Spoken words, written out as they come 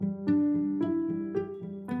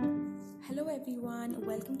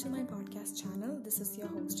to my podcast channel. This is your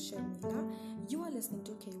host Sharmila. You are listening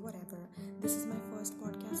to K Whatever. This is my first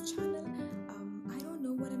podcast channel. I don't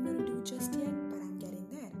know what I'm going to do just yet, but I'm getting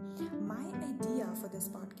there. My idea for this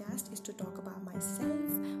podcast is to talk about myself,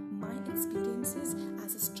 my experiences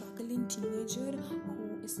as a struggling teenager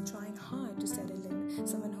who is trying hard to settle in,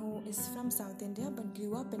 someone who is from South India but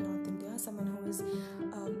grew up in North India, someone who is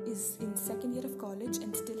in second year of college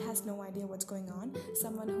and still has no idea what's going on,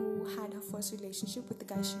 someone who had her first relationship with the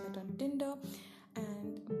guy she met on Tinder,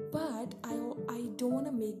 but I don't want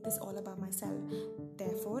to make this all about myself.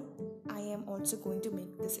 Therefore, I am also going to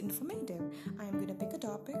make this informative. I am going to pick a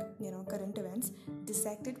topic, current events,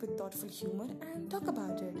 dissect it with thoughtful humor and talk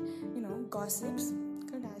about it. Gossips,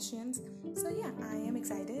 Kardashians. So yeah, I am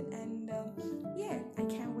excited and I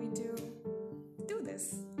can't wait to do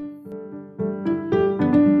this.